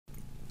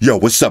Yo,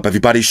 what's up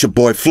everybody? It's your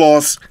boy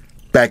Floss,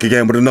 back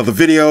again with another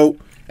video.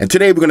 And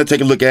today we're going to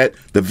take a look at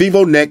the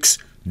Vivo Nex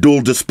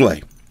dual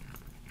display.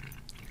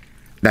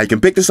 Now you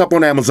can pick this up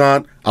on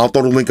Amazon. I'll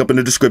throw the link up in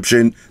the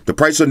description. The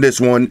price on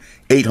this one,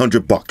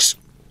 $800.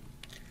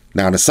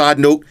 Now on a side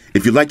note,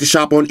 if you like to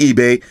shop on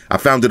eBay, I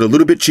found it a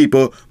little bit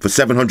cheaper for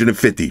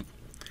 $750.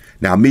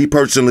 Now me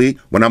personally,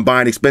 when I'm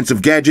buying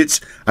expensive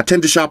gadgets, I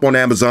tend to shop on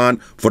Amazon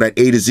for that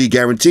A to Z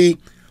guarantee,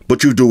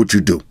 but you do what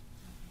you do.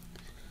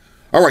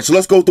 Alright, so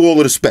let's go through all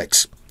of the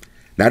specs.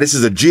 Now this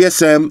is a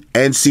GSM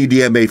and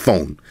CDMA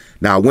phone.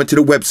 Now I went to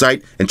the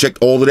website and checked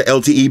all of the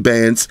LTE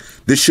bands.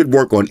 This should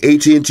work on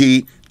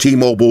AT&T,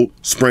 T-Mobile,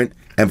 Sprint,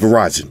 and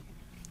Verizon.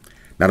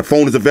 Now the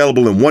phone is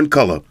available in one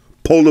color,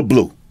 Polar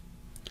Blue.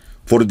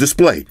 For the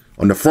display,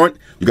 on the front,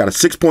 you got a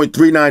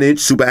 6.39-inch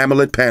Super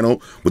AMOLED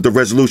panel with a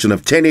resolution of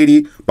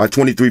 1080 by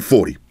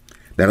 2340.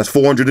 Now that's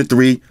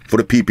 403 for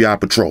the PPI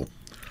Patrol.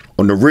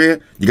 On the rear,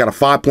 you got a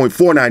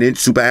 5.49-inch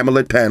Super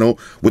AMOLED panel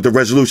with a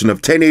resolution of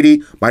 1080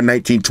 by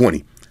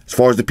 1920. As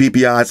far as the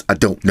PPIs, I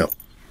don't know.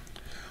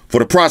 For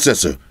the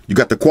processor, you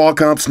got the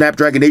Qualcomm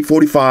Snapdragon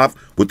 845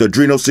 with the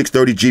Adreno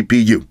 630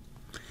 GPU.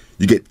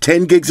 You get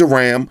 10 gigs of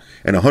RAM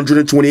and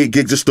 128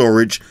 gigs of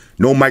storage,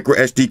 no micro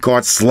SD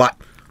card slot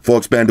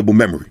for expandable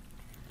memory.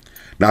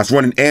 Now it's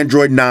running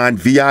Android 9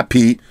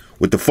 VIP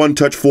with the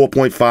FunTouch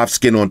 4.5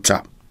 skin on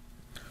top.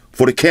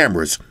 For the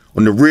cameras,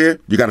 on the rear,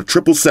 you got a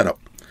triple setup.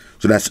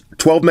 So that's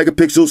 12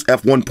 megapixels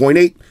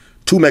f1.8,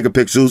 2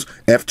 megapixels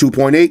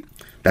f2.8.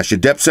 That's your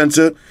depth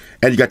sensor.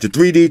 And you got your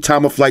 3D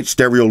time-of-flight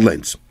stereo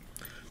lens.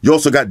 You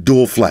also got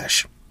dual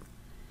flash.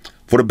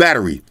 For the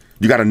battery,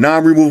 you got a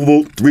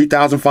non-removable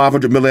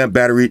 3,500 milliamp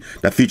battery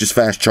that features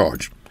fast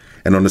charge.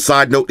 And on the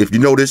side note, if you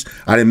notice,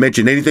 I didn't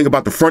mention anything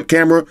about the front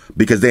camera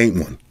because there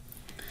ain't one.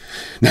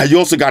 Now you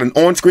also got an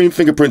on-screen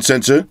fingerprint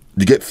sensor.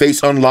 You get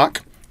face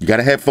unlock. You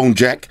got a headphone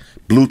jack,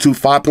 Bluetooth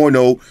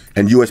 5.0,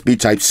 and USB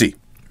Type-C.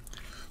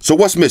 So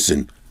what's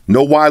missing?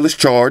 No wireless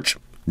charge,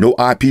 no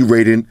IP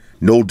rating,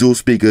 no dual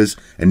speakers,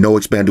 and no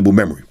expandable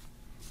memory.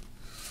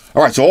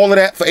 All right, so all of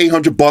that for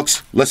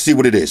 $800. Let's see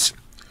what it is.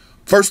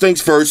 First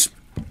things first,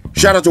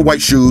 shout out to White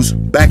Shoes,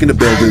 back in the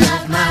building. I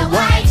love my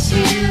white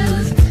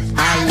shoes.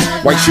 I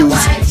love White my shoes.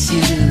 white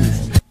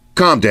shoes.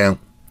 Calm down.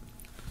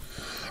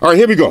 All right,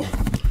 here we go.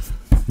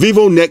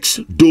 Vivo Nex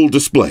dual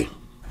display,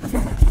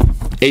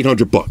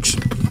 $800.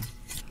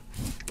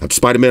 Got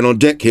Spider-Man on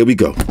deck. Here we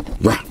go.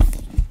 Rah.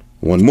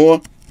 One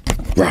more.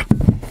 Rah.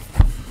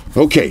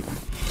 Okay.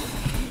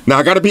 Now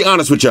I got to be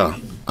honest with y'all.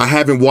 I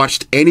haven't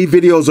watched any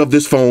videos of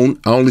this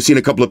phone. I only seen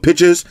a couple of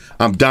pictures.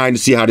 I'm dying to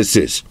see how this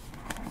is.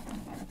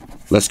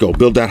 Let's go.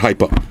 Build that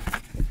hype up.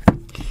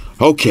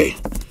 Okay.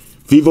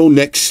 Vivo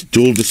Nex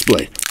dual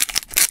display.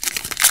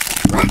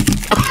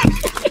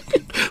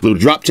 Little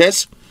drop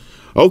test.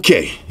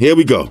 Okay. Here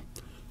we go.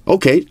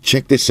 Okay.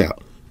 Check this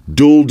out.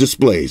 Dual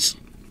displays.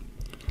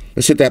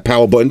 Let's hit that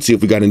power button. See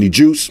if we got any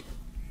juice.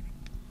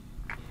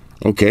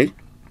 Okay.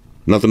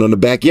 Nothing on the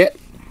back yet.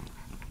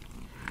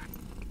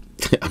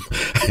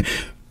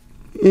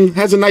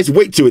 Has a nice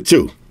weight to it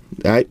too.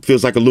 All right,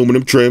 feels like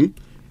aluminum trim.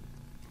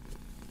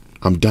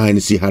 I'm dying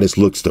to see how this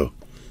looks though.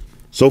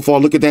 So far,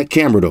 look at that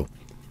camera though.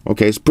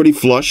 Okay, it's pretty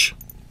flush.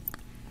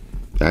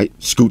 All right,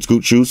 scoot,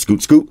 scoot, shoes,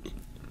 scoot, scoot.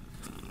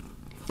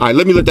 All right,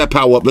 let me let that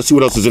power up. Let's see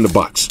what else is in the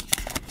box.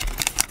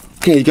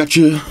 Okay, you got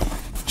your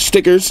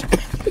stickers.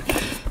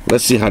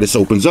 Let's see how this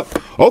opens up.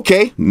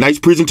 Okay, nice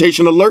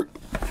presentation alert.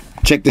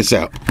 Check this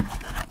out.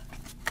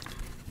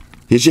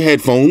 Here's your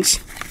headphones.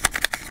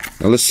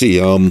 Now let's see.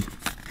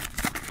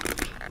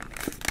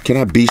 Can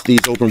I beast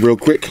these open real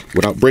quick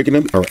without breaking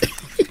them? All right.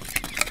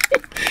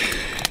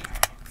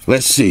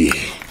 Let's see.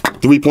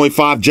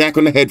 3.5 jack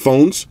on the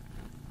headphones.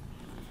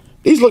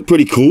 These look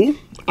pretty cool.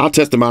 I'll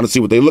test them out and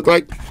see what they look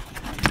like.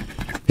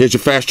 Here's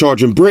your fast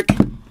charging brick.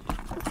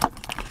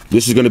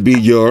 This is going to be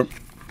your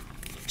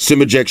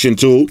SIM ejection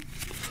tool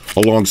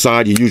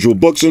alongside your usual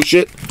books and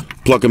shit.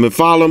 Plug them and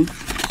file them.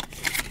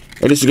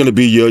 And this is going to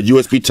be your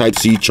USB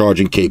Type-C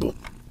charging cable.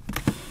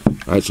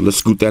 All right, so let's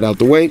scoot that out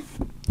the way.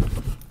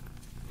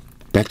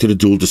 Back to the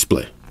dual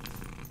display.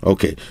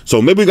 Okay, so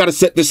maybe we got to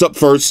set this up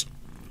first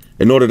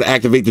in order to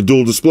activate the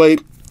dual display.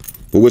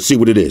 But we'll see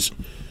what it is.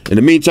 In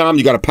the meantime,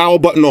 you got a power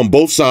button on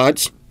both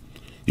sides.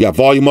 You got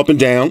volume up and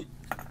down.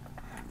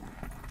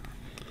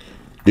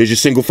 There's your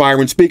single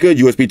firing speaker,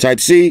 USB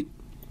Type-C.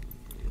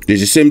 There's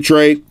your SIM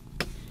tray,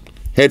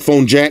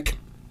 headphone jack,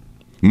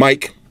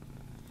 mic,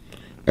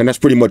 and that's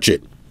pretty much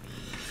it.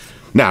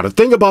 Now, the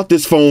thing about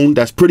this phone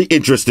that's pretty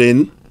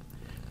interesting,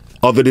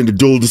 other than the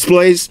dual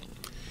displays,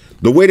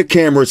 the way the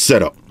camera is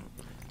set up.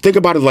 Think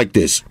about it like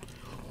this.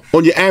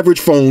 On your average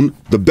phone,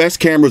 the best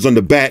camera is on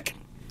the back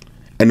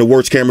and the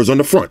worst camera is on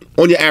the front,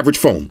 on your average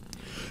phone.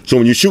 So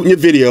when you're shooting your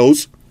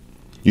videos,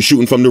 you're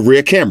shooting from the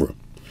rear camera.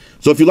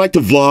 So if you like to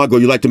vlog or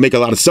you like to make a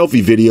lot of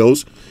selfie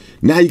videos,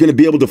 now you're going to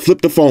be able to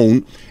flip the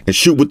phone and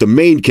shoot with the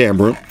main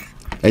camera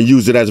and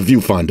use it as a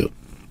viewfinder.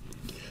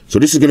 So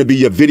this is going to be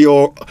your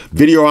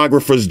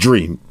videographer's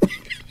dream.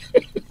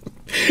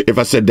 If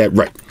I said that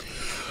right.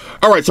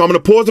 All right, so I'm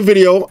going to pause the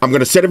video. I'm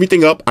going to set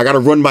everything up. I got to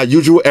run my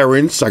usual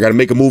errands. I got to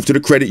make a move to the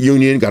credit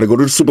union. Got to go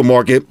to the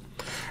supermarket.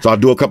 So I'll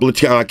do a couple of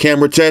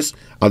camera tests.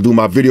 I'll do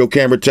my video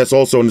camera tests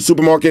also in the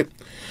supermarket.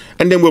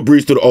 And then we'll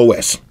breeze through the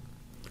OS.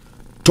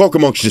 Talk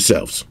amongst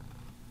yourselves.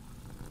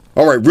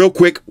 All right, real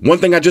quick. One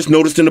thing I just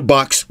noticed in the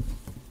box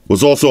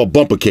was also a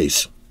bumper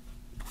case.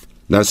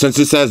 Now, since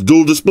this has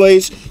dual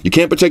displays, you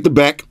can't protect the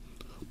back,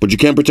 but you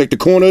can protect the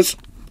corners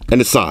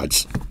and the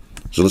sides.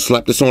 So let's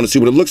slap this on and see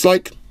what it looks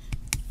like.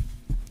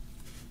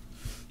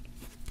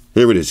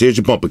 Here it is. Here's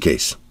your bumper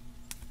case.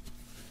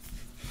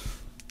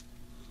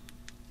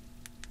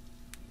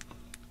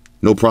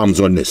 No problems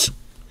on this.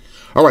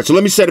 All right, so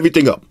let me set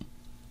everything up.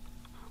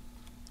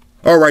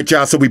 All right,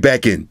 y'all, so we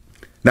back in.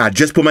 Now, I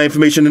just put my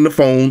information in the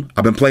phone.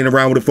 I've been playing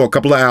around with it for a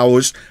couple of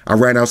hours. I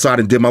ran outside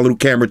and did my little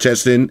camera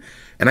testing.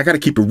 And I got to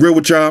keep it real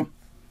with y'all.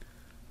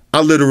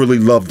 I literally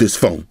love this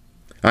phone.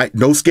 All right,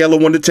 no scale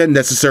of 1 to 10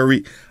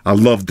 necessary. I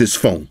love this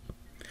phone.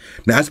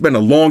 Now, it's been a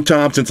long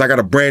time since I got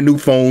a brand new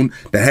phone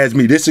that has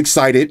me this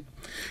excited,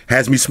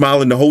 has me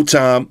smiling the whole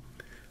time.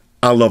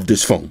 I love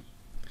this phone.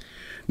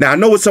 Now, I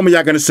know what some of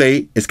y'all going to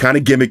say. It's kind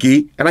of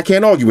gimmicky, and I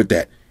can't argue with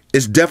that.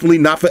 It's definitely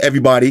not for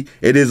everybody.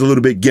 It is a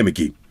little bit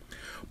gimmicky.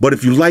 But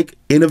if you like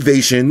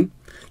innovation,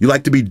 you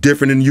like to be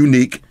different and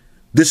unique,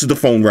 this is the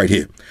phone right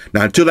here.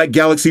 Now, until that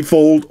Galaxy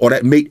Fold or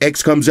that Mate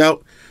X comes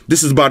out,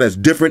 this is about as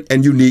different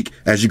and unique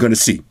as you're going to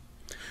see.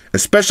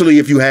 Especially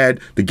if you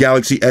had the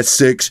Galaxy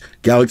S6,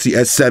 Galaxy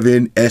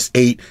S7,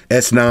 S8,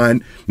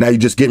 S9. Now you're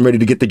just getting ready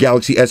to get the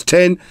Galaxy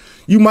S10.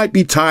 You might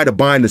be tired of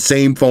buying the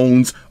same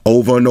phones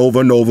over and over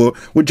and over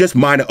with just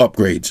minor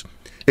upgrades.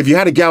 If you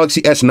had a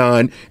Galaxy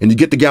S9 and you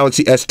get the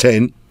Galaxy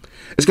S10,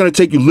 it's going to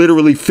take you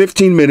literally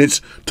 15 minutes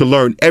to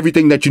learn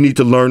everything that you need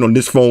to learn on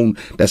this phone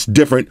that's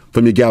different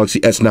from your Galaxy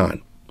S9.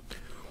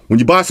 When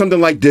you buy something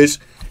like this,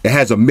 it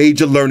has a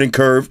major learning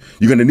curve.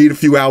 You're going to need a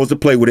few hours to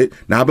play with it.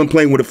 Now, I've been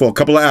playing with it for a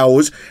couple of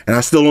hours, and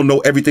I still don't know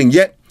everything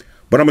yet,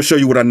 but I'm going to show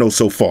you what I know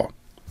so far.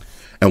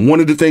 And one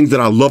of the things that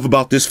I love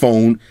about this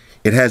phone,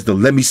 it has the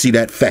let me see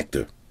that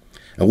factor.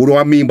 And what do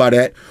I mean by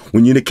that?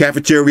 When you're in the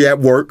cafeteria at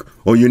work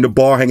or you're in the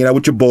bar hanging out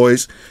with your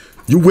boys,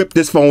 you whip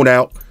this phone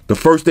out. The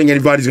first thing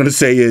anybody's going to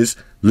say is,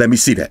 let me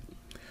see that.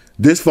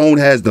 This phone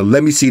has the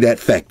let me see that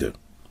factor.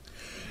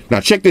 Now,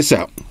 check this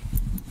out.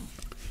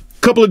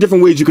 Couple of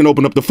different ways you can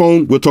open up the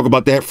phone. We'll talk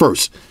about that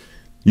first.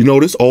 You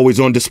notice always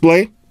on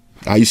display.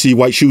 Now you see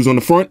white shoes on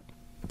the front.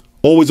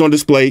 Always on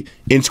display,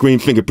 in-screen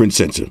fingerprint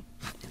sensor.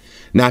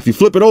 Now if you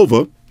flip it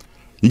over,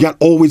 you got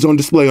always on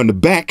display on the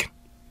back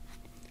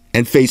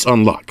and face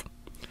unlock.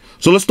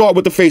 So let's start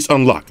with the face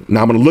unlock.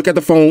 Now I'm going to look at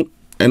the phone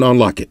and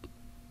unlock it.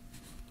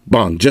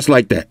 Bang, just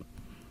like that.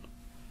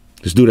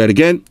 Let's do that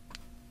again.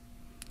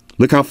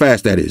 Look how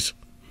fast that is.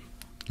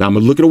 Now I'm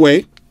going to look it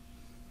away.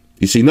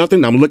 You see nothing?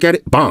 Now I'm going to look at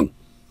it. Bang.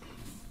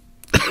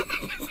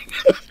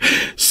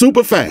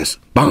 Super fast.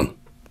 Bang.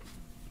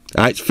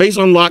 All right, face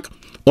unlock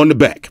on the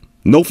back.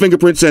 No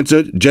fingerprint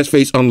sensor, just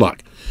face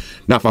unlock.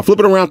 Now, if I flip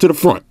it around to the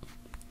front,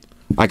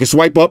 I can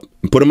swipe up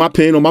and put in my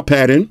pin or my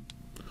pad in,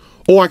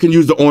 or I can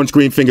use the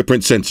on-screen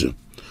fingerprint sensor,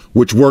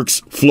 which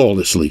works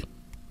flawlessly.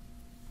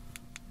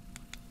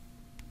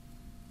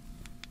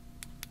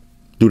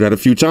 Do that a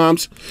few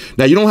times.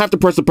 Now, you don't have to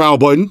press the power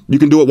button. You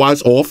can do it while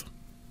it's off,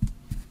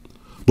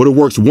 but it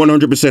works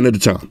 100% of the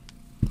time.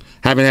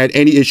 Haven't had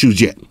any issues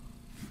yet.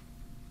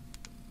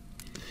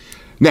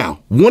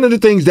 Now, one of the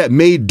things that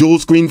made dual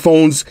screen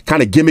phones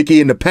kind of gimmicky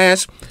in the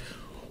past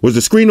was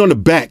the screen on the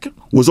back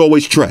was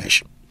always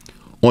trash.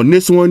 On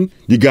this one,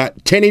 you got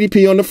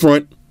 1080p on the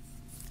front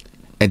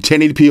and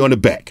 1080p on the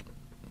back.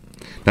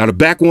 Now, the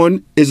back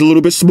one is a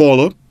little bit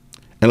smaller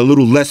and a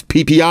little less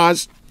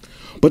PPIs,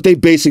 but they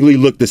basically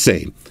look the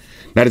same.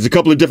 Now, there's a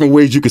couple of different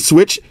ways you can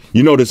switch.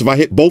 You notice if I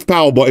hit both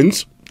power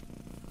buttons,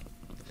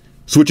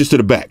 switches to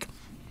the back.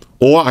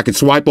 Or I can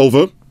swipe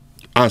over.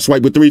 I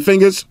swipe with 3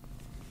 fingers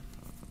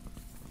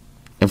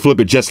and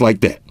flip it just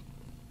like that.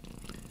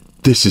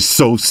 This is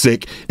so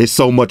sick. It's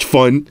so much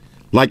fun.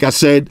 Like I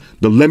said,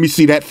 the let me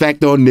see that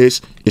factor on this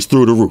is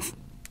through the roof.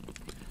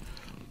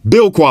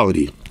 Build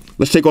quality.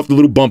 Let's take off the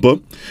little bumper.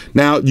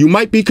 Now, you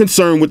might be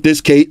concerned with this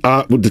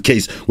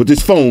with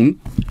this phone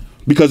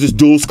because it's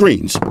dual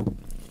screens.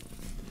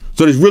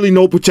 So there's really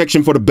no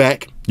protection for the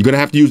back. You're going to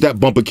have to use that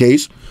bumper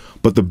case.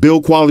 But the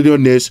build quality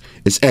on this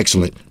is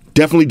excellent.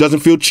 Definitely doesn't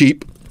feel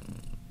cheap.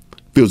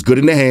 Feels good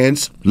in the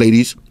hands.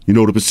 Ladies, you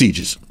know the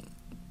procedures.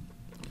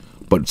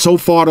 But so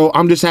far, though,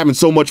 I'm just having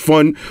so much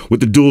fun with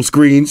the dual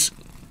screens.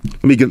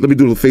 Let me do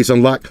the face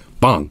unlock.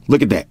 Bang.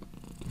 Look at that.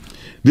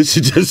 This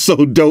is just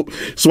so dope.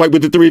 Swipe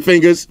with the 3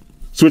 fingers.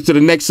 Switch to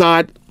the next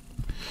side.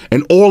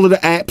 And all of the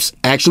apps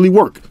actually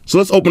work. So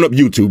let's open up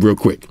YouTube real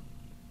quick.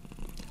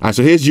 All right,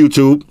 so here's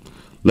YouTube.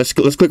 Let's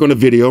click on the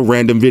video,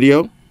 random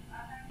video. All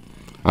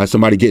right,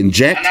 somebody getting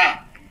jacked.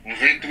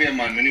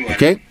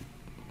 Okay.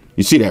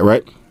 You see that,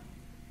 right?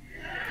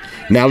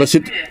 Now let's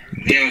hit,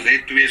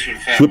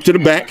 flip to the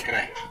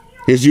back.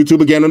 Here's YouTube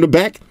again on the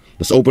back.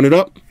 Let's open it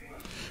up.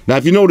 Now,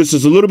 if you notice,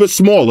 it's a little bit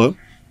smaller,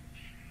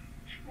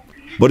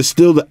 but it's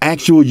still the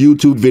actual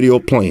YouTube video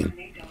playing.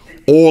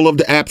 all of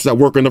the apps that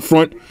work on the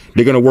front,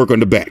 they're going to work on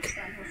the back.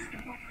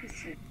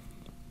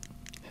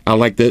 I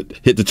like to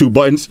hit the 2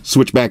 buttons,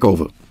 switch back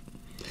over.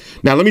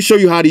 Now, let me show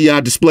you how the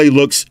display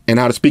looks and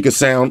how the speakers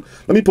sound.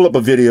 Let me pull up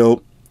a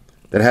video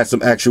that has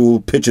some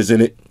actual pictures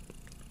in it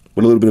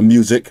with a little bit of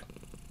music.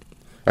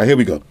 All right, here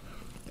we go.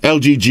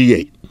 LG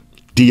G8,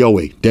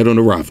 DOA, dead on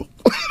arrival.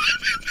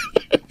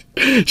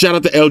 Shout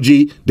out to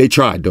LG. They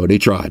tried, though. They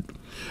tried.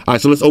 All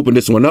right, so let's open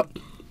this one up.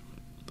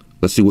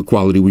 Let's see what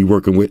quality we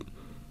working with.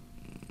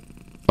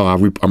 Oh,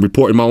 I'm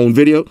reporting my own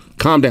video.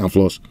 Calm down,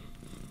 Floss.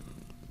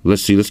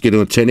 Let's see. Let's get it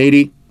on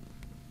 1080.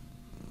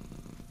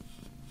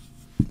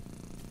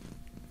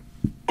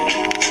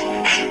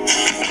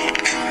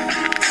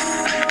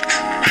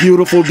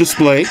 Beautiful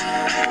display.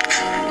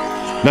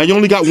 Now, you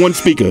only got 1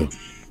 speaker.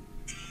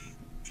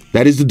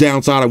 That is the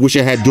downside. I wish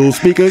I had dual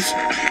speakers.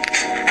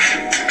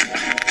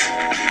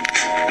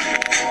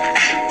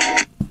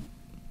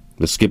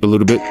 Let's skip a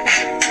little bit.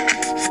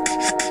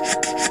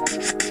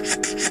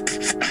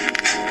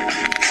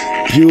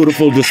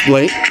 Beautiful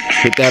display.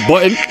 Hit that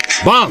button.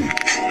 Bang!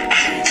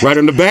 Right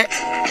on the back.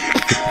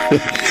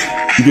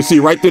 You can see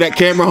right through that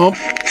camera hump.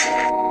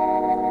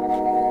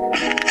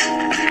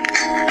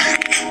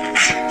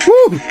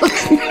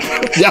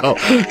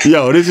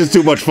 Yo, this is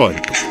too much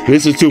fun.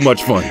 This is too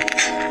much fun.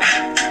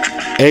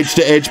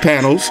 Edge-to-edge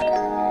panels.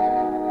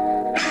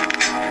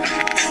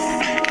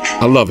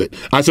 I love it.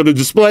 All right, so the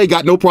display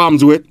got no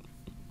problems with.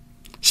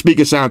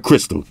 Speakers sound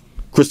crystal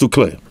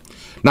clear.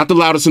 Not the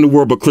loudest in the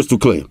world, but crystal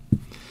clear.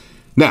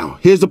 Now,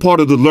 here's the part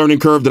of the learning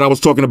curve that I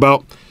was talking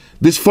about.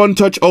 This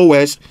FunTouch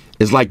OS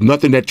is like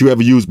nothing that you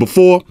ever used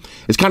before.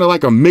 It's kind of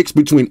like a mix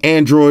between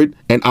Android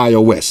and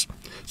iOS.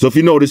 So if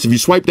you notice, if you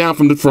swipe down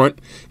from the front,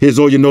 here's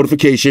all your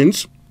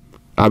notifications.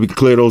 We can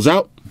clear those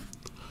out.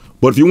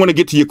 But if you want to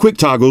get to your quick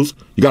toggles,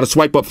 you got to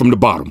swipe up from the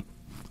bottom.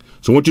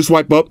 So once you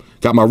swipe up,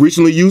 got my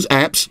recently used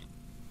apps.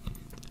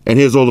 And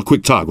here's all the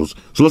quick toggles.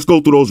 So let's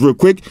go through those real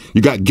quick.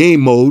 You got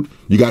game mode.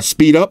 You got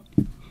speed up.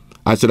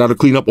 I said that'll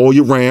clean up all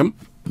your RAM.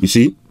 You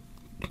see?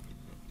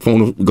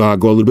 Phone will go a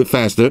little bit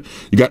faster.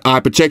 You got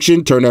eye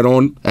protection. Turn that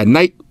on at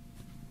night.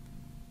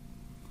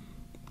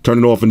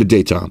 Turn it off in the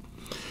daytime.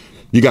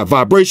 You got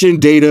vibration,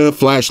 data,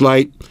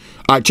 flashlight.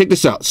 All right, check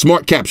this out.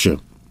 Smart capture.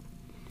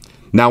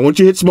 Now, once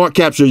you hit smart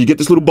capture, you get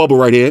this little bubble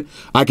right here.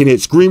 I can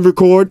hit screen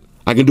record.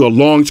 I can do a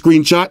long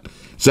screenshot.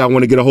 So I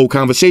want to get a whole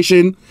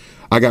conversation.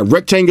 I got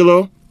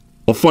rectangular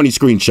or funny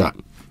screenshot.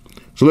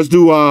 So let's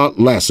do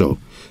lasso.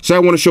 Say I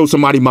want to show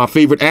somebody my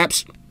favorite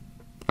apps.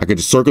 I can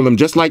just circle them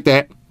just like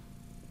that.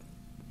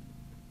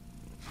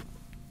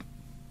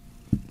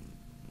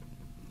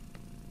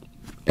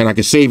 And I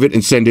can save it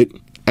and send it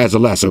as a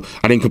lasso.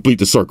 I didn't complete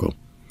the circle.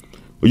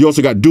 You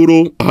also got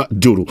doodle.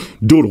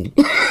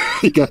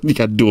 you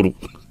got doodle.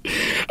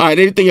 All right,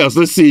 anything else?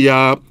 Let's see.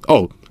 Oh,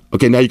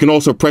 okay. Now you can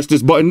also press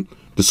this button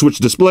to switch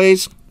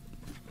displays.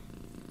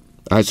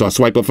 All right, so I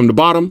swipe up from the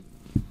bottom.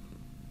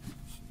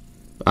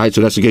 All right,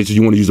 so that's in case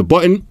you want to use a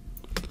button.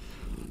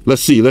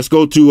 Let's see. Let's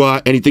go to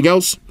anything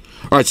else.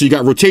 All right, so you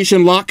got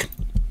rotation lock.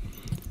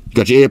 You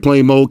got your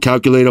airplane mode,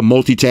 calculator,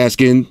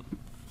 multitasking.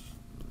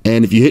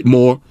 And if you hit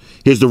more,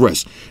 here's the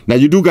rest. Now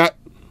you do got,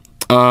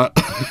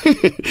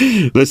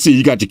 let's see,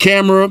 you got your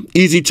camera,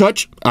 easy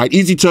touch. All right,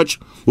 easy touch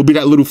will be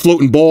that little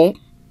floating ball.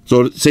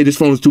 So say this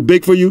phone is too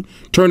big for you,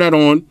 turn that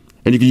on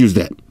and you can use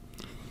that.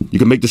 You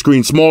can make the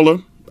screen smaller.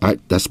 All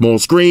right, that small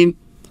screen.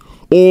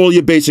 All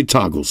your basic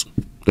toggles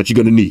that you're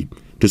going to need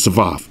to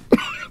survive.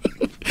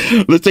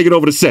 Let's take it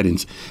over to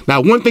settings.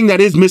 Now, one thing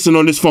that is missing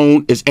on this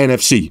phone is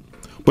NFC.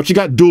 But you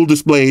got dual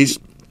displays.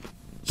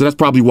 So that's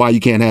probably why you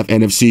can't have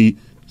NFC.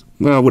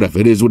 Well, whatever.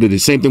 It is what it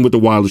is. Same thing with the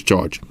wireless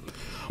charge.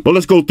 But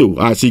let's go through.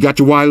 All right, so you got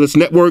your wireless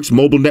networks,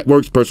 mobile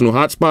networks, personal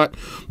hotspot,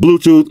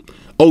 Bluetooth,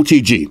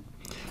 OTG.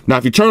 Now,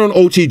 if you turn on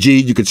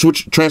OTG, you can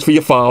transfer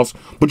your files,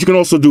 but you can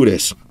also do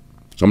this.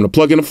 So I'm going to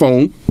plug in a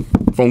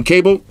phone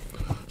cable.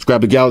 Let's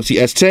grab the Galaxy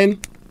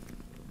S10.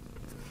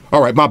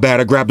 All right, my bad.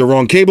 I grabbed the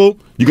wrong cable.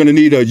 You're going to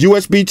need a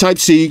USB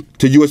Type-C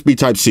to USB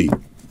Type-C.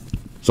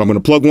 So I'm going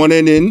to plug one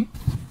end in.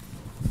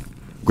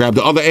 Grab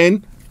the other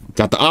end.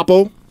 Got the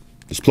Oppo.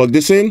 Just plug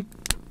this in.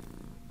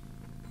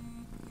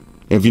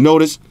 And if you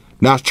notice,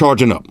 now it's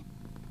charging up.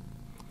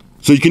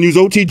 So you can use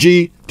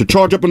OTG to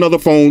charge up another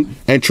phone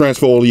and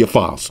transfer all of your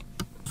files.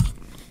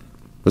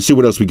 Let's see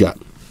what else we got.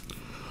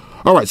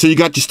 All right, so you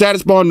got your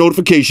status bar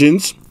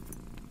notifications.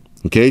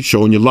 Okay,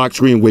 showing your lock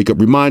screen, wake up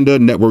reminder,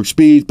 network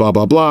speeds, blah,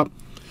 blah, blah.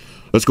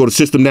 Let's go to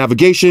system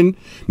navigation.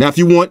 Now, if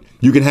you want,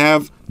 you can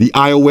have the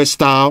iOS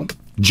style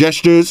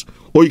gestures,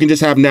 or you can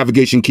just have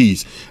navigation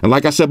keys. And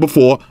like I said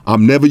before,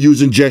 I'm never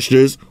using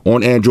gestures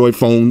on Android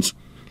phones.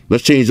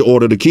 Let's change the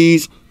order of the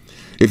keys.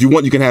 If you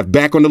want, you can have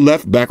back on the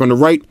left, back on the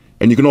right,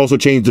 and you can also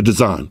change the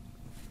design.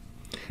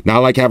 Now, I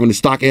like having the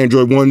stock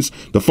Android ones.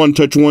 The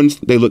FunTouch ones,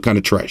 they look kind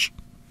of trash.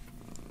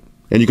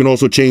 And you can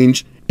also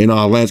change in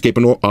landscape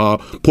and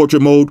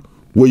portrait mode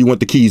where you want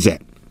the keys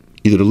at,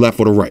 either the left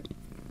or the right.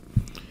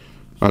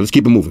 All right, let's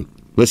keep it moving.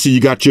 Let's see, you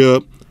got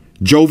your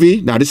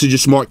Jovi. Now, this is your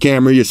smart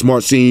camera, your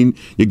smart scene,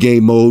 your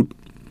game mode,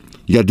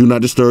 You got do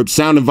not disturb,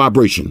 sound and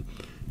vibration.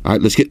 All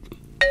right, let's get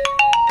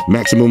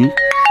maximum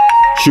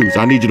shoes.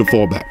 I need you to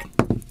fall back.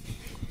 All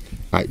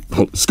right,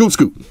 scoot,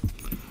 scoot.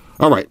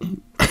 All right,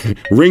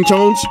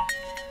 ringtones,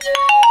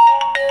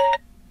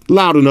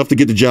 loud enough to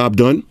get the job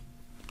done.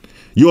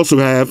 You also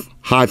have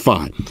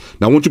hi-fi.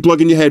 Now, once you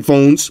plug in your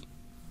headphones,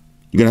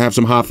 you're gonna have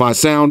some hi-fi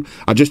sound.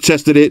 I just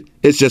tested it.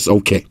 It's just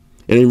okay.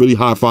 It ain't really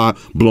hi-fi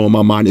blowing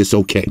my mind. It's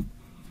okay.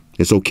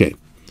 It's okay.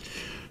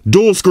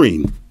 Dual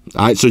screen.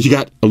 All right, so you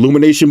got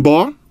illumination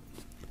bar. All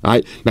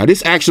right, now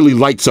this actually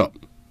lights up.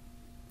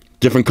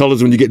 Different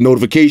colors when you get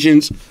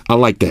notifications. I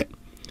like that.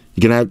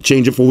 You can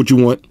change it for what you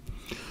want.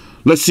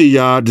 Let's see,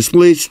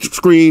 display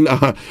screen,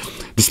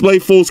 display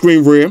full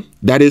screen rear.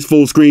 That is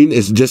full screen.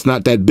 It's just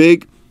not that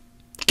big.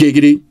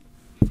 Giggity.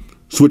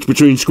 Switch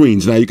between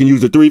screens. Now you can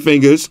use the 3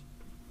 fingers,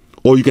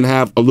 or you can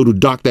have a little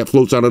dock that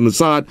floats out on the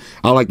side.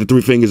 I like the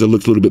 3 fingers. It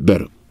looks a little bit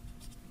better.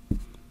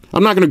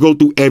 I'm not going to go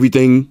through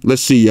everything.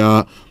 Let's see,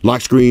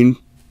 lock screen.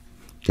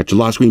 Got your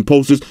lock screen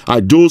posters. All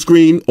right, dual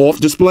screen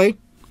off display.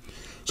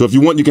 So if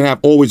you want, you can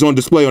have always on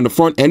display on the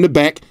front and the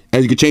back,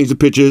 and you can change the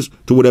pictures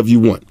to whatever you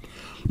want.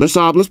 Let's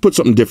put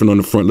something different on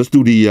the front. Let's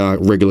do the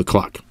regular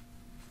clock.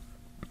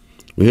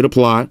 We hit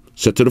apply,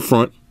 set to the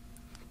front.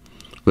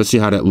 Let's see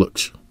how that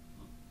looks.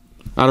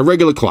 All right, a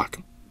regular clock.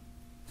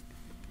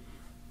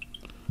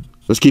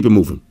 Let's keep it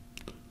moving.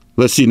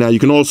 Let's see now. You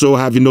can also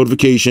have your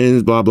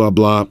notifications, blah, blah,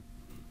 blah.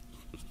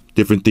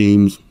 Different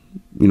themes.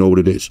 You know what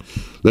it is.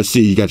 Let's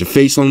see. You got your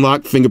face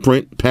unlock,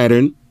 fingerprint,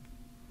 pattern.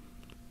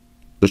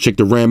 Let's check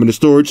the RAM and the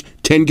storage.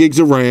 10 gigs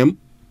of RAM.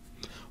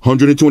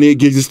 128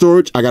 gigs of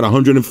storage. I got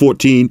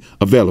 114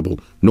 available.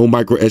 No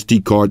micro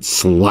SD card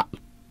slot.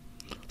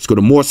 Let's go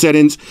to more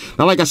settings.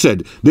 Now, like I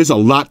said, there's a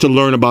lot to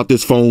learn about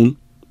this phone.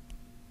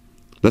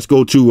 Let's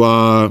go to,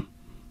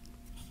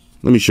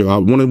 let me show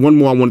you. One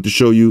more I wanted to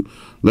show you.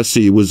 Let's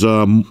see. It was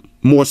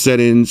more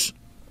settings.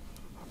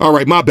 All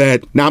right, my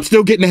bad. Now, I'm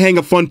still getting the hang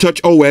of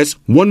FunTouch OS.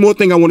 One more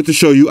thing I wanted to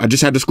show you. I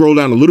just had to scroll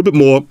down a little bit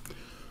more.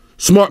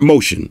 Smart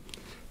Motion.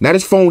 Now,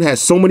 this phone has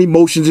so many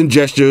motions and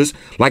gestures.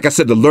 Like I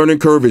said, the learning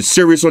curve is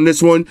serious on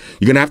this one.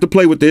 You're going to have to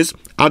play with this.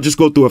 I'll just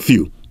go through a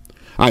few.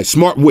 All right,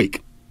 Smart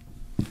Wake.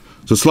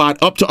 So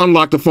slide up to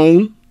unlock the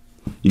phone.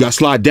 You got to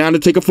slide down to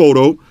take a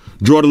photo.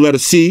 Draw the letter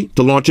C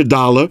to launch a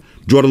dollar.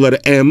 Draw the letter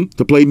M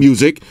to play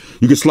music.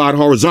 You can slide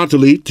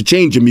horizontally to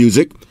change your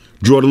music.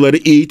 Draw the letter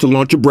E to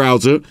launch your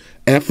browser.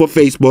 F for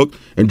Facebook.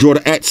 And draw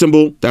the @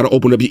 symbol. That'll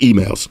open up your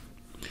emails.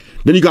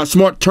 Then you got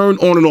Smart Turn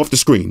on and off the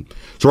screen.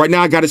 So right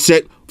now I got it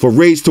set for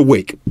raise to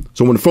wake.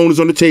 So when the phone is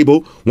on the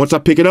table, once I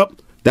pick it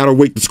up, that'll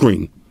wake the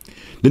screen.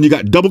 Then you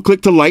got double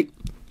click to light.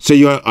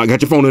 Say I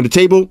got your phone on the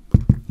table,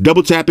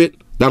 double tap it,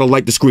 that'll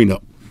light the screen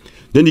up.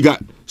 Then you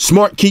got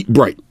Smart Keep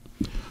Bright.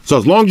 So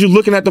as long as you're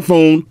looking at the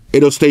phone,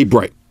 it'll stay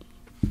bright.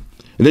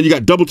 And then you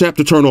got double tap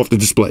to turn off the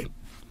display.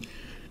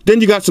 Then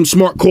you got some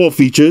Smart Call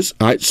features.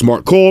 All right,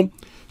 Smart Call.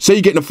 Say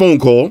you're getting a phone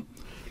call,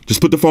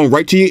 just put the phone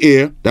right to your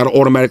ear, that'll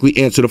automatically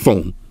answer the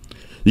phone.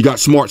 You got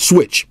Smart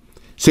Switch.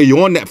 Say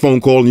you're on that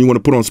phone call and you want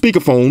to put on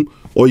speakerphone,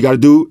 all you got to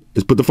do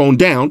is put the phone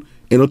down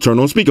and it'll turn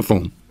on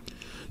speakerphone.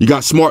 You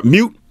got Smart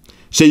Mute.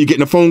 Say you're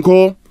getting a phone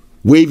call,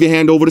 wave your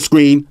hand over the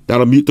screen,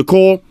 that'll mute the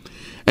call.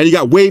 And you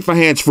got Wave for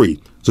hands-free.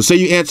 So say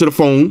you answer the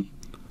phone,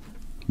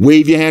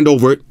 wave your hand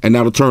over it, and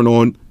that'll turn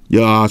on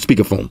your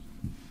speakerphone.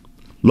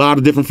 A lot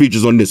of different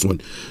features on this one.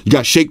 You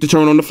got Shake to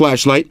turn on the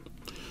flashlight.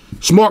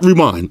 Smart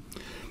Rewind.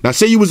 Now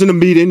say you was in a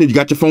meeting and you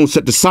got your phone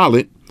set to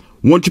silent.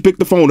 Once you pick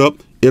the phone up,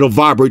 it'll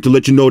vibrate to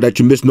let you know that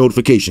you missed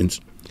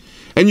notifications.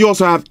 And you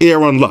also have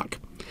Air Unlock.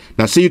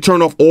 Now, say you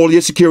turn off all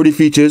your security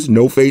features,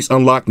 no face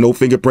unlock, no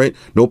fingerprint,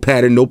 no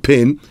pattern, no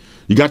pin.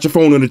 You got your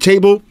phone on the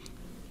table,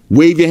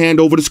 wave your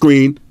hand over the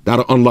screen,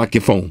 that'll unlock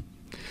your phone.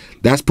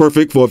 That's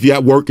perfect for if you're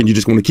at work and you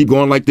just want to keep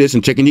going like this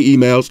and checking your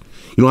emails.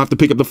 You don't have to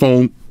pick up the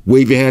phone,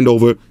 wave your hand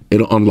over,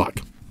 it'll unlock.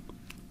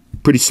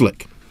 Pretty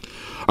slick.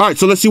 All right,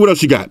 so let's see what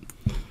else you got.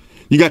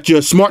 You got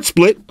your Smart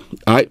Split.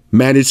 All right,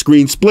 manage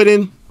screen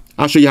splitting.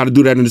 I'll show you how to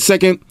do that in a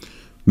second.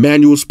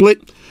 Manual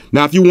split.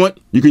 Now, if you want,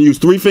 you can use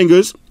 3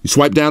 fingers. You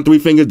swipe down 3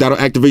 fingers. That'll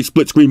activate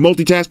split screen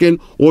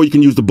multitasking, or you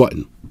can use the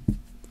button.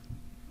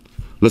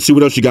 Let's see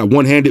what else you got.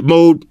 One-handed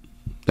mode.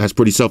 That's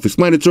pretty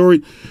self-explanatory.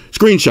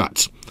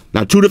 Screenshots.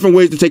 Now, 2 different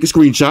ways to take a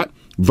screenshot.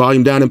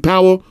 Volume down and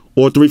power,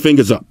 or 3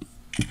 fingers up.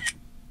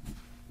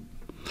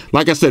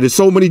 Like I said, there's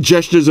so many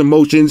gestures and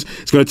motions.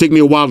 It's going to take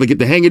me a while to get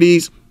the hang of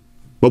these,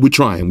 but we're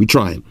trying.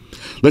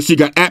 Let's see, you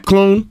got App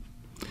Clone.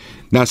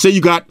 Now, say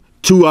you got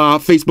 2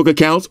 Facebook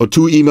accounts or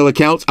 2 email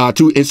accounts,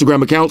 2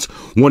 Instagram accounts.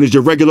 One is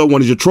your regular,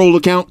 one is your troll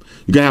account.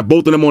 You can have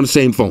both of them on the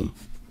same phone.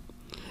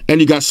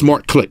 And you got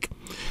Smart Click.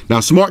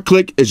 Now, Smart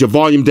Click is your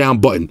volume down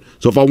button.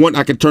 So if I want,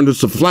 I can turn this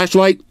to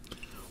flashlight.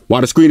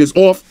 While the screen is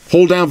off,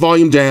 hold down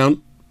volume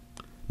down.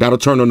 That'll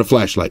turn on the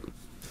flashlight.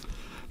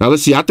 Now,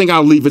 let's see. I think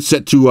I'll leave it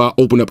set to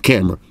open up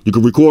camera. You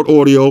can record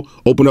audio,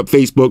 open up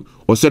Facebook,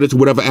 or set it to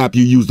whatever app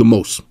you use the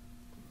most.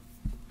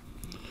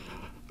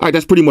 All right,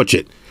 that's pretty much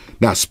it.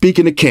 Now,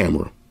 speaking of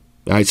camera.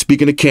 All right,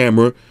 speaking of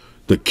camera,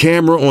 the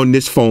camera on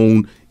this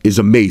phone is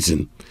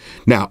amazing.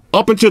 Now,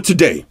 up until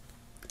today,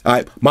 All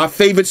right, my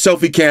favorite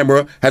selfie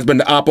camera has been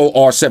the Oppo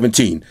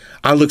R17.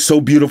 I look so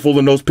beautiful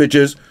in those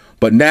pictures,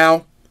 but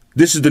now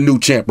this is the new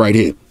champ right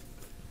here.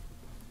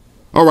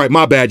 All right,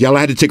 my bad, y'all.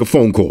 I had to take a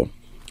phone call.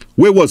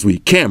 Where was we?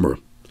 Camera.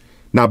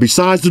 Now,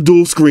 besides the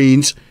dual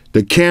screens,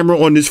 the camera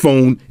on this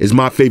phone is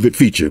my favorite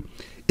feature.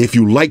 If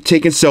you like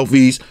taking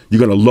selfies, you're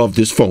going to love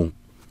this phone.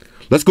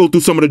 Let's go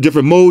through some of the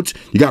different modes.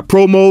 You got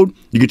Pro mode.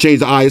 You can change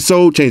the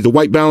ISO, change the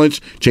white balance,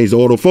 change the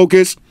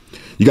autofocus.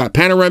 You got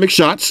panoramic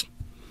shots.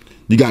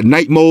 You got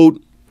night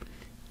mode,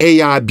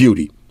 AI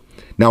beauty.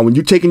 Now, when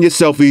you're taking your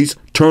selfies,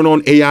 turn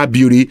on AI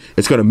beauty.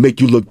 It's going to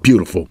make you look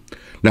beautiful.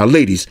 Now,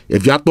 ladies,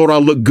 if y'all thought I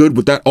looked good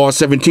with that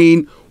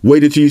R17,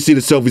 wait until you see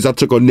the selfies I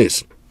took on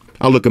this.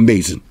 I look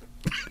amazing.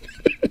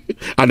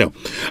 I know.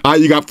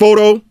 You got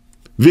photo,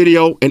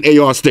 video, and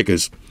AR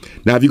stickers.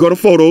 Now, if you go to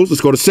photos,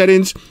 let's go to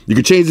settings. You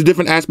can change the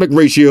different aspect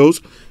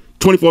ratios.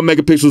 24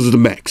 megapixels is the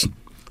max.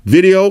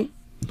 Video,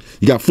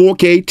 you got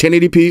 4K,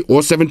 1080p,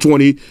 or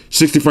 720.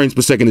 60 frames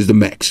per second is the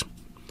max.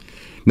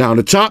 Now, on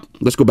the top,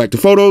 let's go back to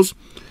photos.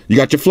 You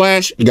got your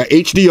flash. You got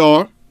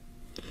HDR.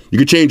 You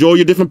can change all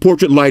your different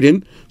portrait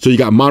lighting. So you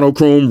got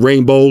monochrome,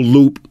 rainbow,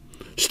 loop,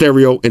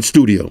 stereo, and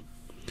studio.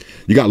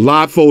 You got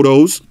live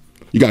photos.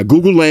 You got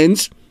Google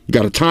Lens. You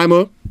got a timer.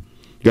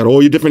 You got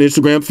all your different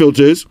Instagram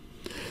filters.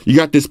 You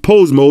got this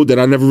pose mode that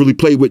I never really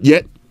played with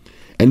yet.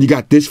 And you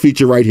got this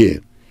feature right here.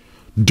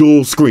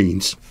 Dual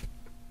screens.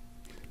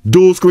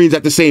 Dual screens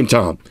at the same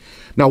time.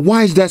 Now,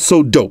 why is that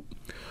so dope?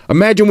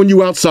 Imagine when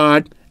you're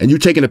outside and you're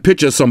taking a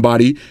picture of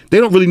somebody, they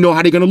don't really know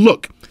how they're going to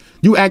look.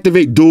 You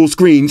activate dual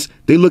screens,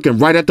 they're looking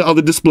right at the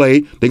other display.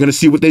 They're going to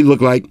see what they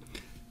look like.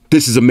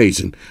 This is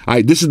amazing. All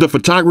right, this is the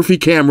photography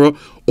camera.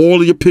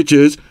 All of your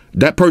pictures,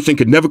 that person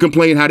could never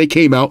complain how they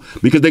came out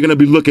because they're going to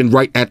be looking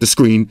right at the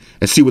screen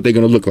and see what they're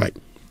going to look like.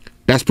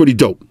 That's pretty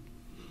dope.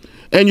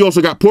 And you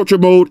also got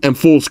portrait mode and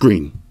full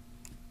screen.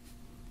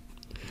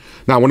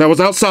 Now, when I was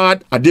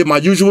outside, I did my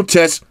usual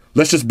test.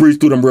 Let's just breeze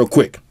through them real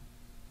quick.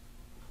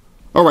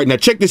 All right, now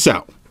check this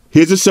out.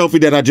 Here's a selfie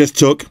that I just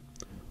took.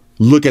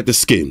 Look at the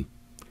skin.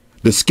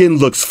 The skin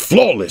looks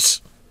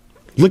flawless.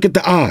 Look at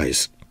the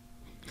eyes.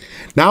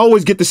 Now, I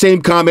always get the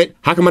same comment.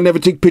 How come I never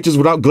take pictures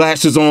without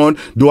glasses on?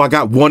 Do I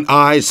got one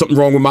eye? Is something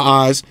wrong with my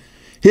eyes?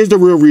 Here's the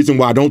real reason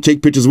why I don't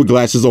take pictures with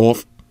glasses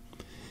off.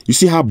 You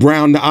see how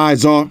brown the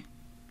eyes are?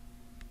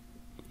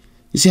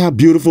 You see how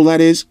beautiful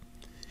that is?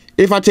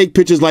 If I take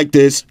pictures like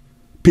this,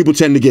 people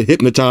tend to get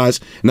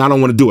hypnotized, and I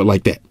don't want to do it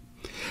like that.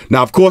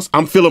 Now, of course,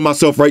 I'm feeling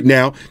myself right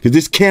now because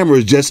this camera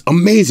is just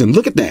amazing.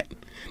 Look at that.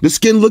 The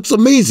skin looks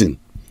amazing.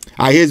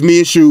 All right, here's me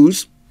in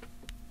shoes.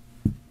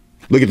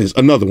 Look at this,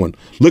 another one.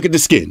 Look at the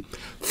skin.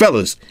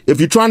 Fellas, if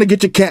you're trying to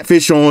get your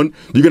catfish on,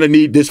 you're going to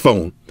need this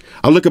phone.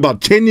 I look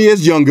about 10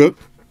 years younger,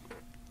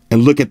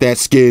 and look at that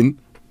skin.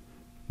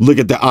 Look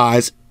at the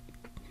eyes.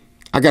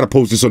 I got to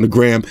post this on the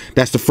gram.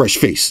 That's the fresh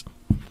face.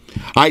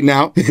 All right,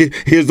 now,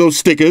 here's those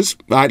stickers.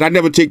 All right, I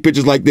never take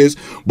pictures like this,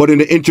 but in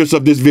the interest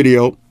of this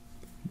video,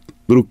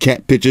 little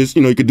cat pictures,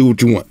 you know, you can do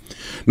what you want.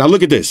 Now,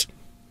 look at this.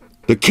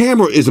 The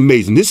camera is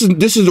amazing. This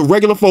is a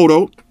regular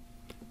photo.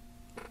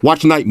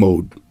 Watch night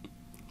mode.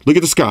 Look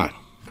at the sky.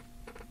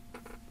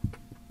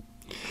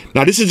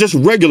 Now, this is just a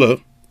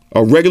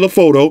regular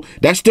photo.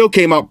 That still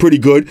came out pretty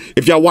good.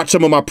 If y'all watch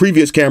some of my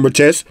previous camera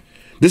tests,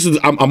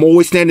 I'm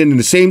always standing in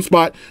the same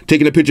spot,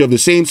 taking a picture of the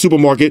same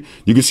supermarket.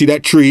 You can see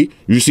that tree.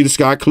 You can see the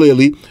sky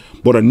clearly.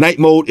 But a night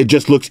mode, it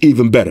just looks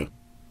even better.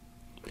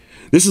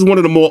 This is one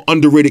of the more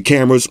underrated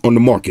cameras on the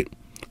market.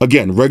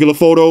 Again, regular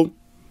photo,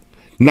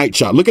 night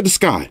shot. Look at the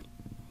sky.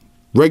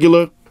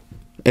 Regular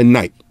and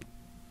night.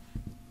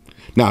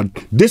 Now,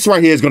 this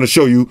right here is going to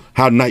show you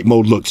how night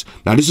mode looks.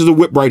 Now, this is a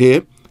whip right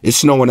here. It's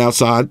snowing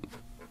outside.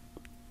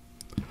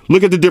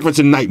 Look at the difference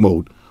in night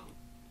mode.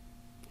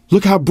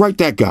 Look how bright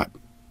that got.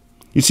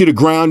 You see the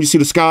ground, you see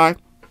the sky?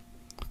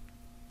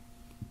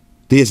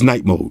 There's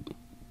night mode.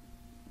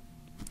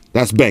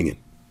 That's banging.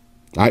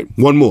 All right,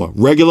 one more.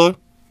 Regular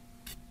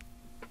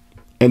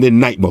and then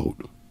night mode.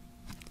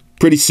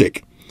 Pretty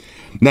sick.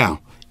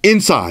 Now,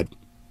 inside,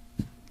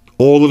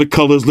 all of the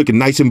colors looking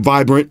nice and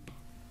vibrant.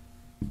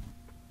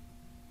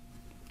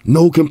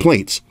 No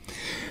complaints.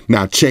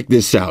 Now, check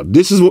this out.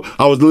 This is what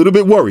I was a little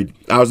bit worried.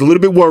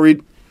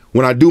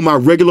 When I do my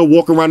regular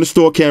walk around the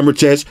store camera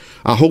test.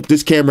 I hope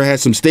this camera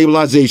has some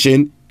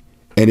stabilization,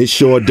 and it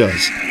sure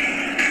does.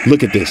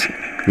 Look at this.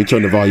 Let me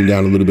turn the volume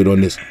down a little bit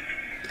on this.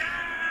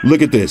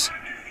 Look at this.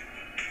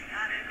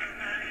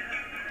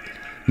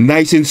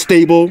 Nice and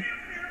stable.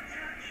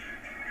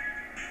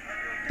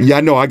 Yeah,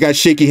 I know I got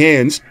shaky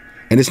hands,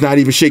 and it's not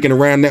even shaking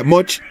around that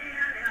much.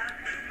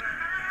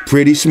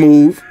 Pretty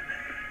smooth.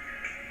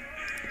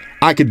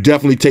 I could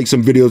definitely take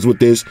some videos with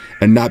this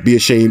and not be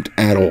ashamed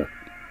at all.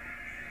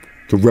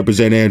 To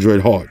represent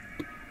Android hard.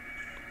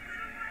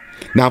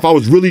 Now, if I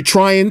was really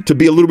trying to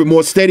be a little bit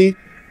more steady,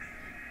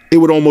 it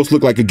would almost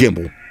look like a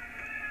gimbal.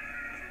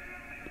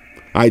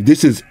 All right,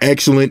 this is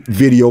excellent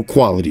video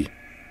quality.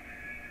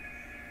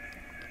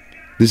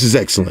 This is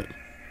excellent. All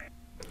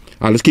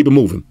right, let's keep it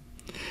moving.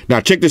 Now,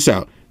 check this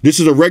out. This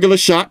is a regular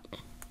shot.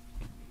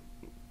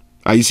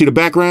 You see the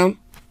background?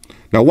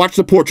 Now watch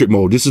the portrait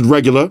mode. This is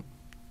regular.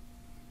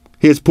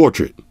 Here's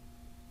portrait.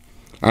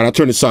 All right, I'll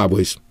turn it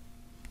sideways.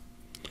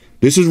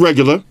 This is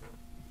regular.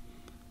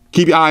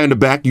 Keep your eye on the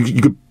back.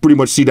 You can pretty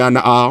much see down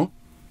the aisle.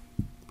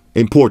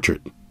 In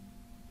portrait.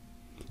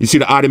 You see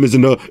the item is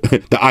in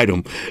the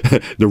item.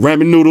 The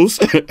ramen noodles.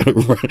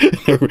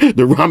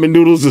 The ramen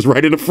noodles is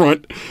right in the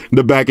front.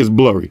 The back is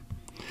blurry.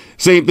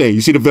 Same thing.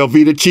 You see the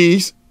Velveeta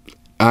cheese?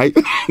 All right.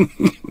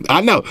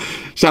 I know.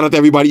 Shout out to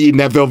everybody eating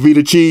that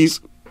Velveeta cheese.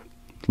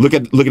 Look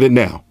at it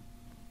now.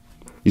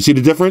 You see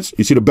the difference?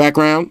 You see the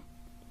background?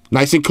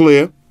 Nice and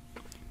clear.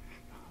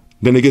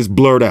 Then it gets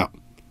blurred out.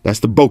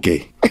 That's the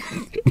bokeh.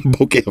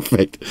 Bokeh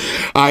effect.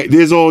 All right,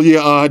 there's all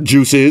your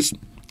juices.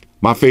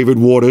 My favorite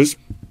waters.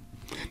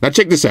 Now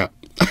check this out.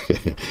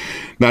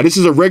 Now this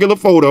is a regular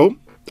photo. All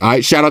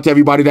right, shout out to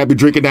everybody that be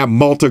drinking that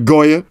Malta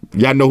Goya.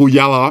 Y'all know who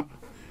y'all are.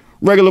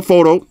 Regular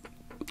photo.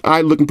 All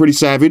right, looking pretty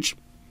savage.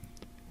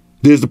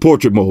 There's the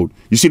portrait mode.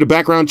 You see the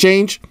background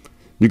change?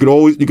 You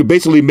could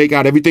basically make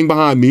out everything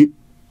behind me.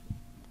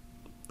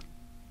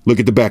 Look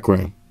at the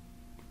background.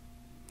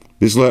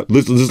 This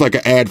is like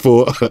an ad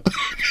for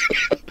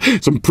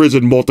some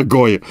prison Malta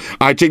Goya.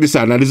 All right, check this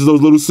out. Now, this is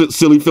those little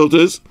silly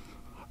filters.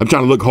 I'm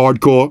trying to look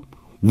hardcore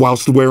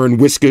whilst wearing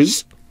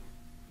whiskers.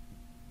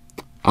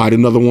 All right,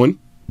 another one.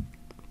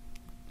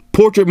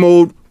 Portrait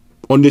mode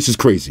on this is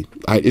crazy.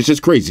 All right, it's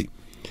just crazy.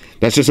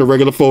 That's just a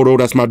regular photo.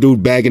 That's my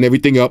dude bagging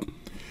everything up.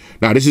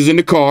 Now, this is in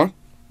the car.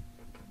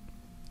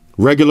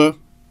 Regular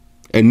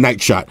and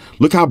night shot.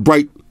 Look how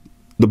bright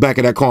the back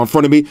of that car in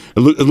front of me. It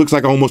looks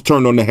like I almost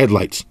turned on the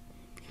headlights.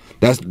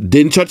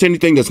 Didn't touch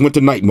anything. That's went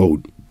to night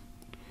mode.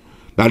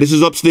 Now this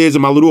is upstairs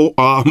in my little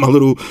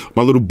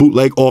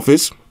bootleg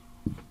office.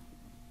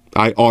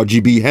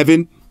 RGB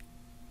heaven.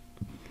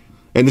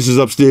 And this is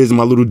upstairs in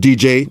my little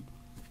DJ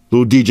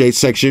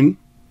section.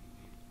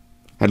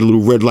 Had the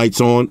little red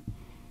lights on,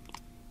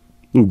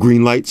 little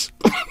green lights.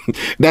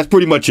 That's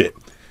pretty much it.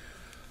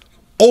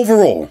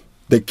 Overall,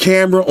 the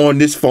camera on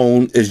this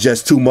phone is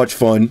just too much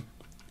fun.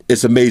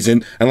 It's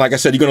amazing, and like I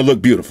said, you're gonna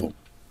look beautiful.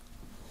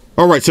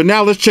 All right, so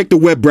now let's check the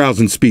web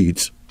browsing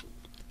speeds.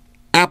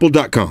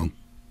 Apple.com.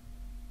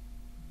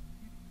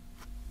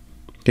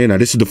 Okay, now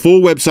this is the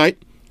full website.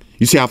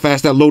 You see how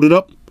fast that loaded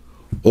up?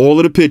 All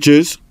of the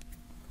pictures.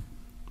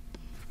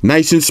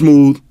 Nice and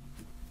smooth.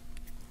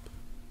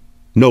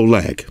 No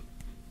lag.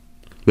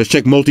 Let's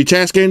check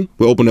multitasking.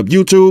 We'll open up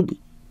YouTube.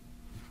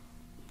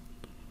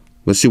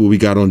 Let's see what we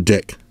got on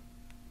deck.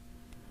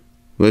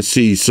 Let's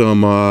see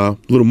some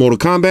little Mortal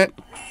Kombat.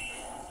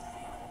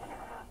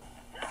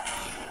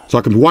 So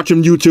I can watch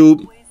them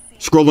YouTube,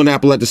 scroll on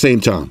Apple at the same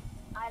time.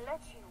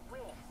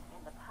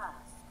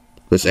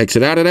 Let's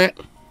exit out of that.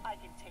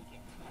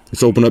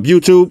 Let's open up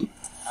YouTube.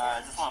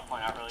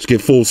 Let's get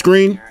full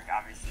screen.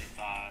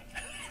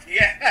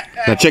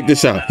 Now check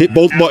this out. Hit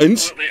both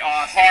buttons.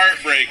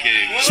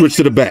 Heartbreaking. Switch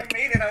to the back.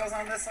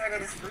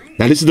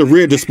 Now this is the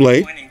rear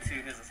display.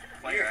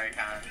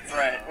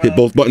 Hit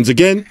both buttons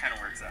again.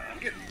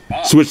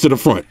 Switch to the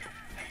front.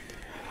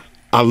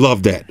 I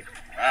love that.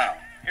 Wow.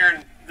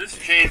 Aaron, this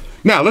changed.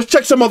 Now let's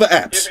check some other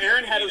apps. If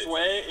Aaron had his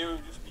way, it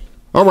would just be.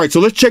 All right,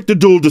 so let's check the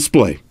dual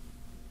display.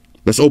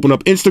 Let's open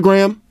up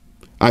Instagram.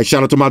 All right,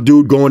 shout out to my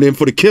dude going in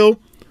for the kill.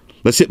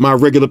 Let's hit my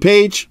regular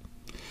page.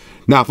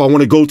 Now, if I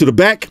want to go to the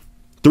back,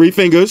 3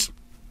 fingers,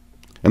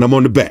 and I'm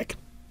on the back.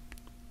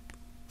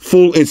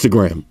 Full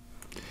Instagram.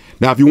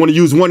 Now, if you want to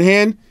use one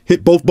hand,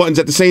 hit both buttons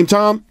at the same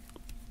time.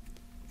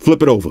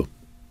 Flip it over.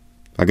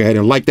 I go ahead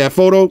and like that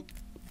photo.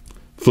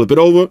 Flip it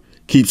over.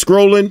 Keep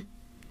scrolling.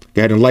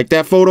 Go ahead and like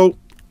that photo.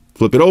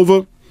 Flip it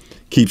over.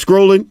 Keep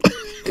scrolling.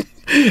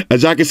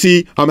 As y'all can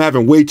see, I'm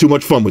having way too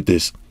much fun with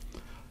this.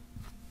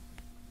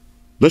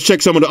 Let's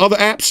check some of the other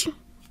apps.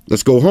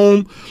 Let's go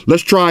home.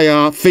 Let's try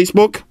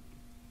Facebook.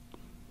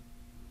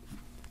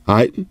 All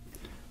right.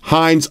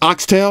 Heinz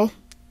Oxtail.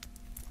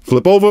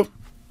 Flip over.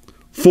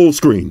 Full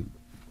screen.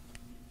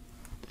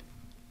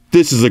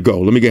 This is a go.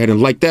 Let me go ahead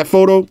and like that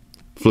photo.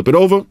 Flip it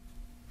over.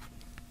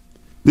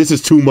 This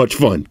is too much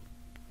fun.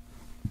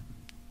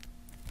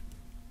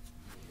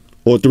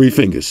 Or 3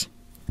 fingers.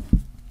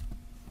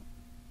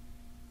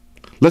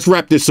 Let's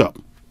wrap this up.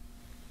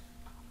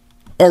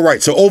 All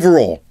right, so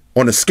overall,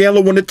 on a scale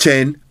of 1 to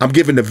 10, I'm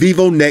giving the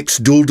Vivo Nex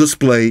dual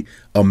display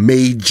a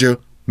major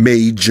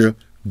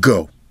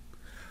go.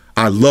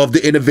 I love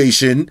the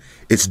innovation.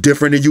 It's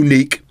different and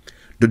unique.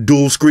 The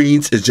dual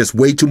screens is just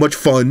way too much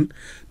fun.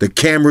 The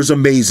camera's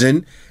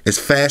amazing. It's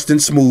fast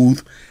and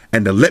smooth.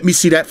 And the let me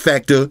see that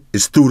factor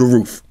is through the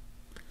roof.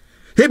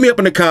 Hit me up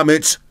in the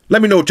comments.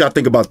 Let me know what y'all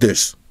think about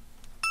this.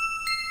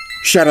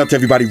 Shout out to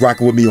everybody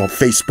rocking with me on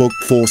Facebook,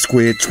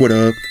 Foursquare,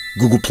 Twitter,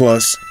 Google+.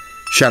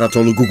 Shout out to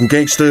all the Google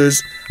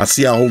gangsters. I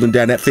see y'all holding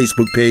down that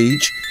Facebook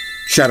page.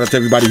 Shout out to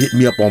everybody hitting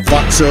me up on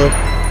Voxer.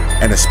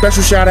 And a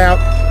special shout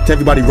out to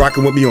everybody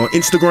rocking with me on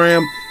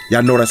Instagram.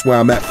 Y'all know that's where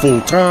I'm at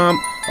full time,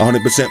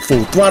 100%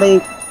 full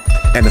throttle.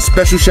 And a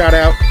special shout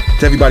out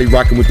to everybody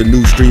rocking with the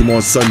new stream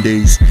on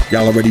Sundays.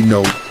 Y'all already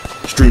know.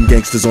 Stream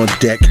gangsters on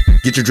deck.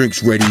 Get your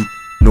drinks ready.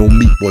 No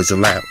meat boys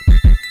allowed.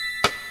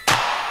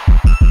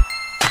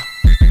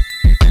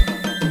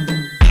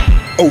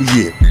 Oh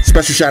yeah,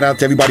 special shout out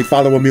to everybody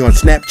following me on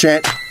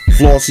Snapchat,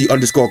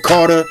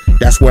 Flossy_Carter,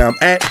 that's where I'm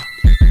at.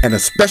 And a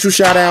special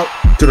shout out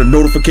to the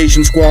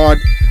notification squad.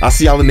 I'll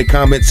see y'all in the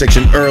comment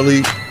section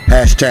early.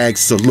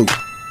 #salute.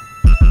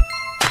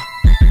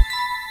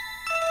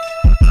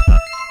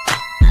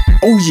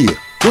 Oh yeah,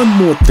 one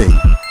more thing.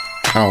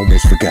 I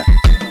almost forgot.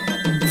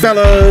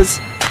 Fellas,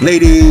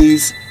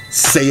 ladies,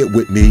 say it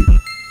with me.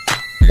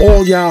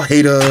 All y'all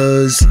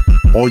haters,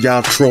 all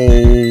y'all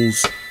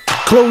trolls,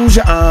 close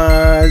your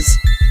eyes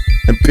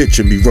and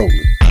picture me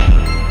rolling.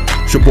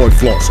 It's your boy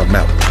Floss, I'm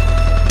out.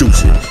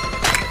 Deuces.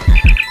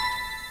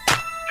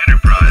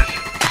 Enterprise.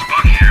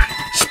 Spock here.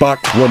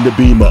 Spock, run the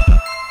beam up.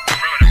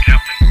 Affirmative,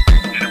 Captain.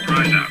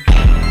 Enterprise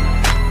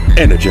out.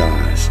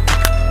 Energize.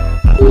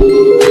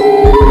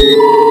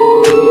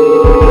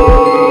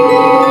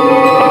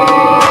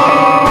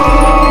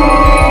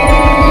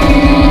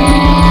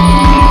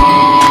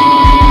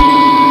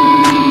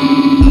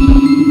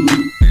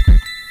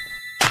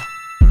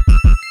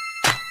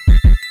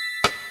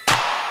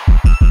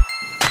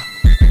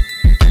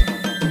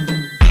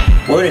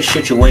 We're in a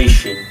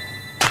situation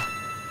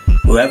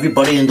where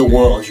everybody in the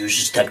world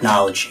uses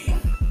technology.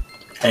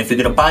 And if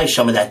you're gonna buy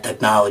some of that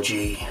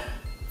technology,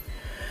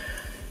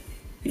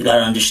 you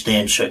gotta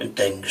understand certain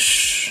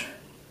things.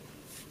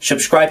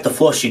 Subscribe to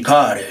Flossy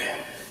Carter.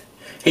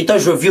 He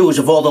does reviews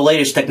of all the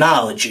latest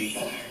technology.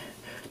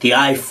 The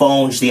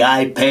iPhones, the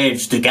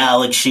iPads, the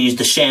Galaxies,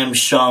 the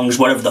Samsungs,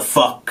 whatever the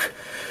fuck.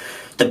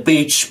 The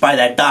Beats by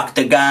that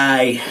doctor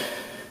guy.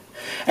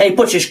 And he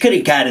puts his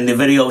kitty cat in the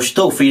videos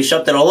too for you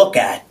something to look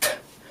at.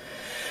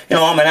 You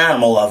know, I'm an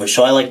animal lover,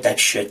 so I like that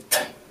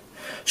shit.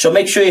 So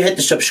make sure you hit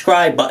the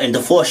subscribe button to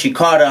Flossy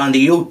Carter on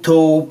the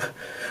YouTube,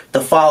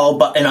 the follow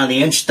button on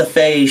the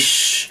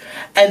Instaface,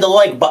 and the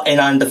like button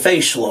on the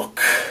Facelook.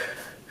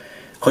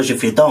 Because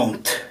if you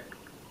don't,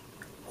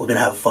 we're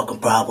gonna have a fucking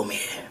problem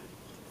here.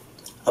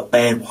 A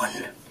bad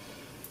one.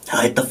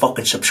 Now hit the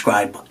fucking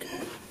subscribe button.